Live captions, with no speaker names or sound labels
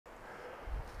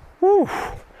Whew.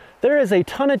 There is a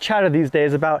ton of chatter these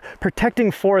days about protecting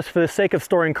forests for the sake of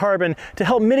storing carbon to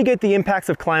help mitigate the impacts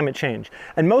of climate change.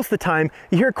 And most of the time,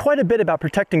 you hear quite a bit about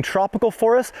protecting tropical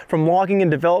forests from logging and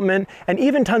development, and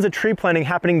even tons of tree planting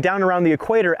happening down around the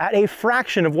equator at a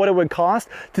fraction of what it would cost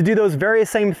to do those very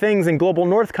same things in global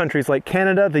north countries like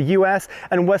Canada, the US,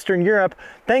 and Western Europe,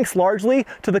 thanks largely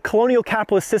to the colonial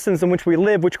capitalist systems in which we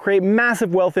live, which create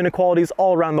massive wealth inequalities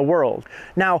all around the world.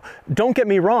 Now, don't get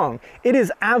me wrong, it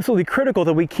is absolutely critical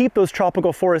that we keep those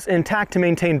tropical forests intact to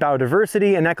maintain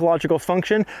biodiversity and ecological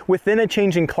function within a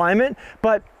changing climate,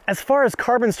 but as far as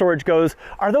carbon storage goes,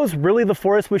 are those really the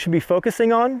forests we should be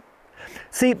focusing on?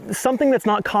 See, something that's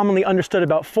not commonly understood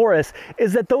about forests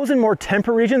is that those in more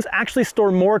temperate regions actually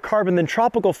store more carbon than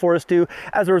tropical forests do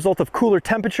as a result of cooler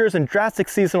temperatures and drastic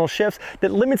seasonal shifts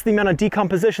that limits the amount of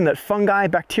decomposition that fungi,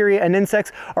 bacteria, and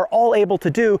insects are all able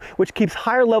to do, which keeps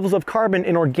higher levels of carbon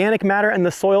in organic matter and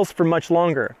the soils for much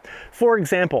longer. For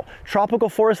example, tropical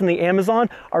forests in the Amazon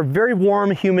are very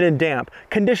warm, humid, and damp,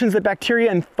 conditions that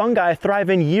bacteria and fungi thrive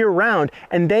in year-round,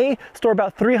 and they store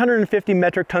about 350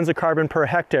 metric tons of carbon per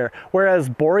hectare, whereas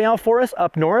boreal forests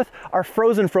up north are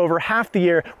frozen for over half the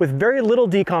year with very little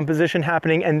decomposition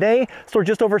happening, and they store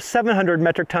just over 700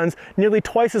 metric tons, nearly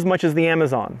twice as much as the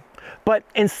Amazon. But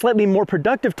in slightly more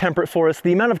productive temperate forests,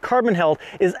 the amount of carbon held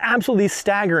is absolutely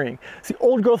staggering. See,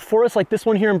 old growth forests like this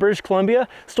one here in British Columbia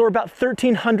store about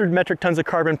 1,300 metric tons of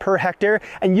carbon per hectare,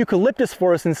 and eucalyptus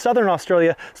forests in southern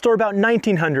Australia store about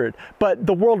 1,900. But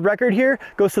the world record here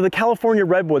goes to the California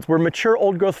redwoods, where mature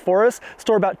old growth forests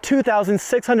store about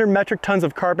 2,600 metric tons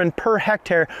of carbon per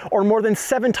hectare, or more than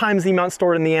 7 times the amount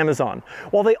stored in the Amazon.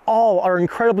 While they all are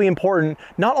incredibly important,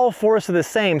 not all forests are the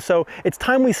same, so it's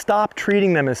time we stop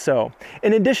treating them as so.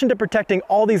 In addition to protecting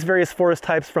all these various forest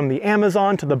types from the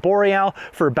Amazon to the boreal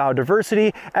for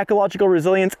biodiversity, ecological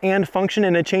resilience, and function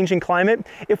in a changing climate,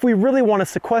 if we really want to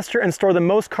sequester and store the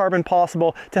most carbon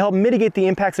possible to help mitigate the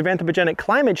impacts of anthropogenic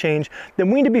climate change, then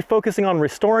we need to be focusing on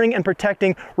restoring and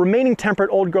protecting remaining temperate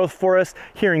old growth forests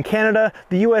here in Canada,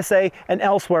 the USA, and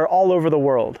elsewhere all over the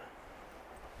world.